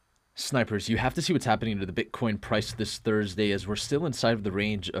Snipers, you have to see what's happening to the Bitcoin price this Thursday as we're still inside of the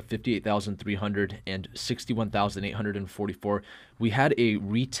range of 58,300 and 61,844. We had a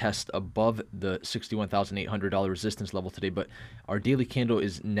retest above the $61,800 resistance level today, but our daily candle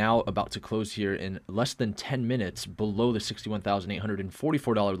is now about to close here in less than 10 minutes below the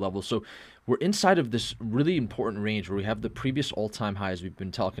 $61,844 level. So we're inside of this really important range where we have the previous all-time highs we've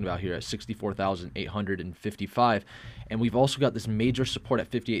been talking about here at 64,855, and we've also got this major support at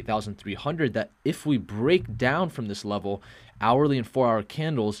 58,300 that if we break down from this level, hourly and 4-hour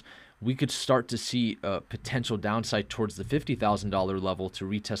candles, we could start to see a potential downside towards the $50,000 level to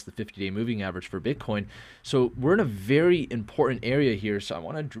retest the 50-day moving average for Bitcoin. So we're in a very important area here. So I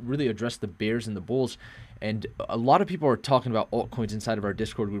want to really address the bears and the bulls. And a lot of people are talking about altcoins inside of our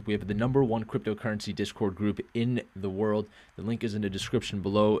Discord group. We have the #1 cryptocurrency Discord group in the world. The link is in the description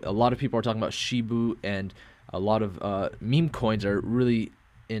below. A lot of people are talking about Shibu, and a lot of meme coins are really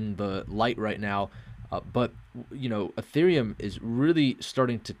in the light right now. But, you know, Ethereum is really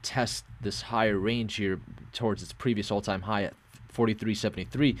starting to test this higher range here towards its previous all-time high at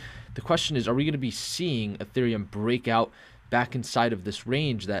 43.73. The question is, are we going to be seeing Ethereum break out back inside of this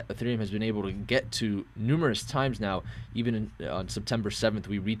range that Ethereum has been able to get to numerous times now? Even on September 7th,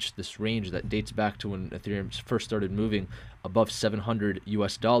 we reached this range that dates back to when Ethereum first started moving above 700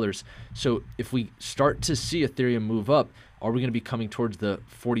 US dollars. So if we start to see Ethereum move up, are we going to be coming towards the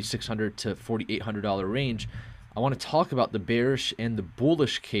 $4,600 to $4,800 range? I want to talk about the bearish and the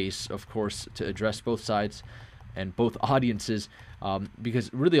bullish case, of course, to address both sides and both audiences,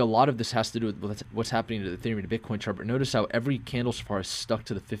 because really a lot of this has to do with what's happening to the Ethereum to Bitcoin chart. But notice how every candle so far is stuck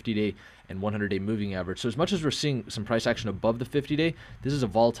to the 50-day and 100-day moving average. So as much as we're seeing some price action above the 50-day, this is a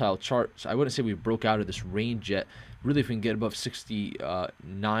volatile chart. So I wouldn't say we broke out of this range yet. Really, if we can get above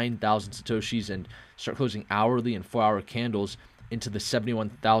 69,000 Satoshis and start closing hourly and 4-hour candles into the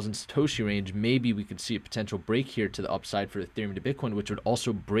 71,000 Satoshi range, maybe we could see a potential break here to the upside for Ethereum to Bitcoin, which would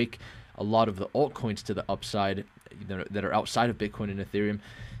also break a lot of the altcoins to the upside that are outside of Bitcoin and Ethereum.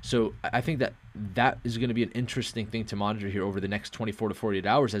 So I think that is going to be an interesting thing to monitor here over the next 24 to 48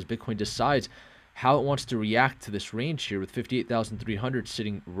 hours as Bitcoin decides how it wants to react to this range here with 58,300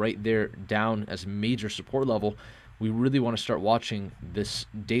 sitting right there down as a major support level. We really want to start watching this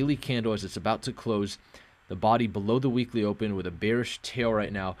daily candle as it's about to close, the body below the weekly open with a bearish tail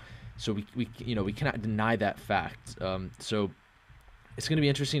right now. So we cannot deny that fact. So it's going to be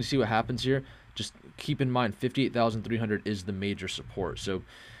interesting to see what happens here. Just keep in mind 58,300 is the major support. So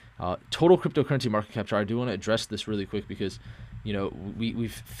total cryptocurrency market cap chart, I do want to address this really quick because, you know,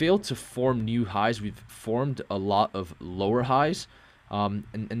 we've failed to form new highs. We've formed a lot of lower highs.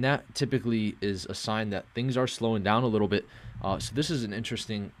 And that typically is a sign that things are slowing down a little bit. So this is an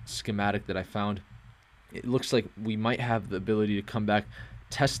interesting schematic that I found. It looks like we might have the ability to come back,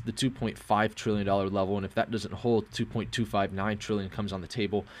 test the $2.5 trillion level, and if that doesn't hold, 2.259 trillion comes on the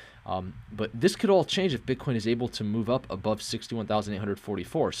table. But this could all change if Bitcoin is able to move up above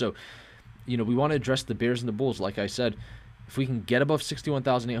 61,844. So, you know, we want to address the bears and the bulls. Like I said, if we can get above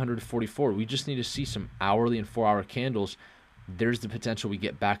 61,844, we just need to see some hourly and 4-hour candles. There's the potential we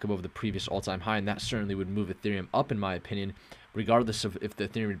get back above the previous all-time high, and that certainly would move Ethereum up, in my opinion, regardless of if the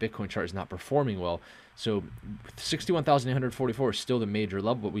Ethereum to Bitcoin chart is not performing well. So 61,844 is still the major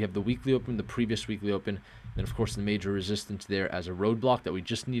level, but we have the weekly open, the previous weekly open, and of course the major resistance there as a roadblock that we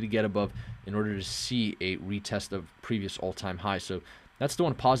just need to get above in order to see a retest of previous all-time high. So that's the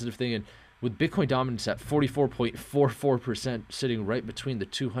one positive thing. And with Bitcoin dominance at 44.44% sitting right between the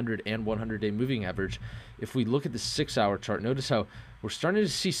 200 and 100-day moving average, if we look at the 6-hour chart, notice how we're starting to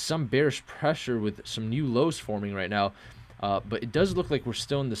see some bearish pressure with some new lows forming right now. But it does look like we're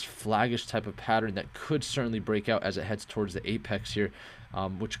still in this flaggish type of pattern that could certainly break out as it heads towards the apex here,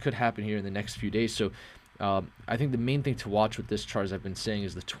 which could happen here in the next few days. So I think the main thing to watch with this chart, as I've been saying,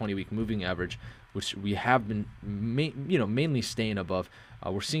 is the 20-week moving average, which we have been mainly staying above.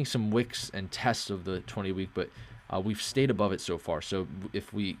 We're seeing some wicks and tests of the 20-week, but we've stayed above it so far. So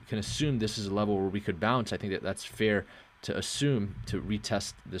if we can assume this is a level where we could bounce, I think that that's fair to assume to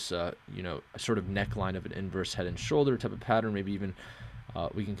retest this, a sort of neckline of an inverse head and shoulder type of pattern. Maybe even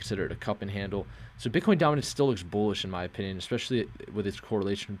we can consider it a cup and handle. So Bitcoin dominance still looks bullish in my opinion, especially with its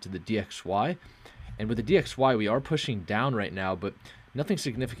correlation to the DXY. And with the DXY, we are pushing down right now, but nothing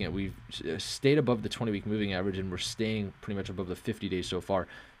significant. We've stayed above the 20-week moving average, and we're staying pretty much above the 50 days so far.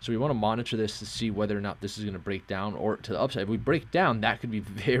 So we want to monitor this to see whether or not this is going to break down or to the upside. If we break down, that could be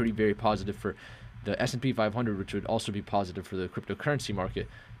very, very positive for the S&P 500, which would also be positive for the cryptocurrency market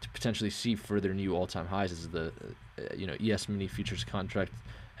to potentially see further new all-time highs as the ES mini futures contract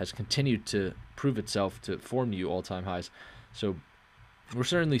has continued to prove itself to form new all-time highs. So we're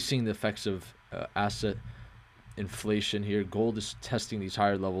certainly seeing the effects of asset inflation here. Gold is testing these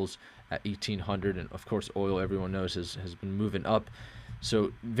higher levels at 1800, and of course oil, everyone knows, has been moving up.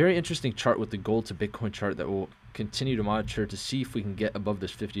 So very interesting chart with the gold to Bitcoin chart that we'll continue to monitor to see if we can get above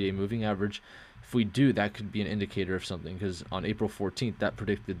this 50-day moving average. If we do, that could be an indicator of something, because on April 14th that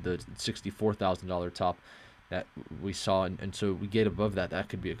predicted the $64,000 top that we saw, and so we get above that, that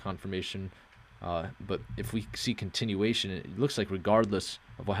could be a confirmation. But if we see continuation, it looks like regardless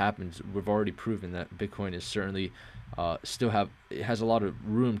of what happens, we've already proven that Bitcoin is certainly it has a lot of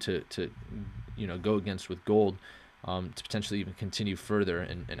room to go against with gold, to potentially even continue further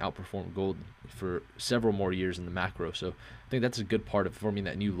and outperform gold for several more years in the macro. So I think that's a good part of forming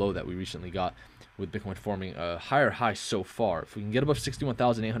that new low that we recently got, with Bitcoin forming a higher high so far. If we can get above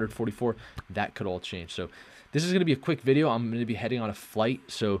 61,844, that could all change. So this is going to be a quick video. I'm going to be heading on a flight,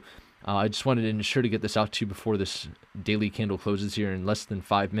 so I just wanted to ensure to get this out to you before this daily candle closes here in less than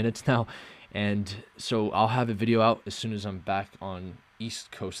 5 minutes now. And so I'll have a video out as soon as I'm back on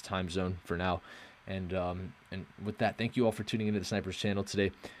East Coast time zone for now. And with that, thank you all for tuning into the Snipers channel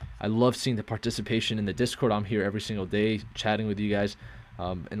today. I love seeing the participation in the Discord. I'm here every single day chatting with you guys.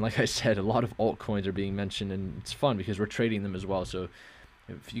 And like I said, a lot of altcoins are being mentioned, and it's fun because we're trading them as well. So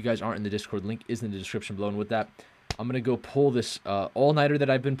if you guys aren't in the Discord, link is in the description below. And with that, I'm going to go pull this all-nighter that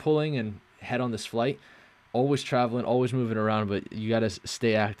I've been pulling and head on this flight. Always traveling, always moving around, but you got to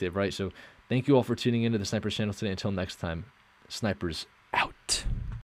stay active, right? So thank you all for tuning into the Snipers channel today. Until next time, Snipers out.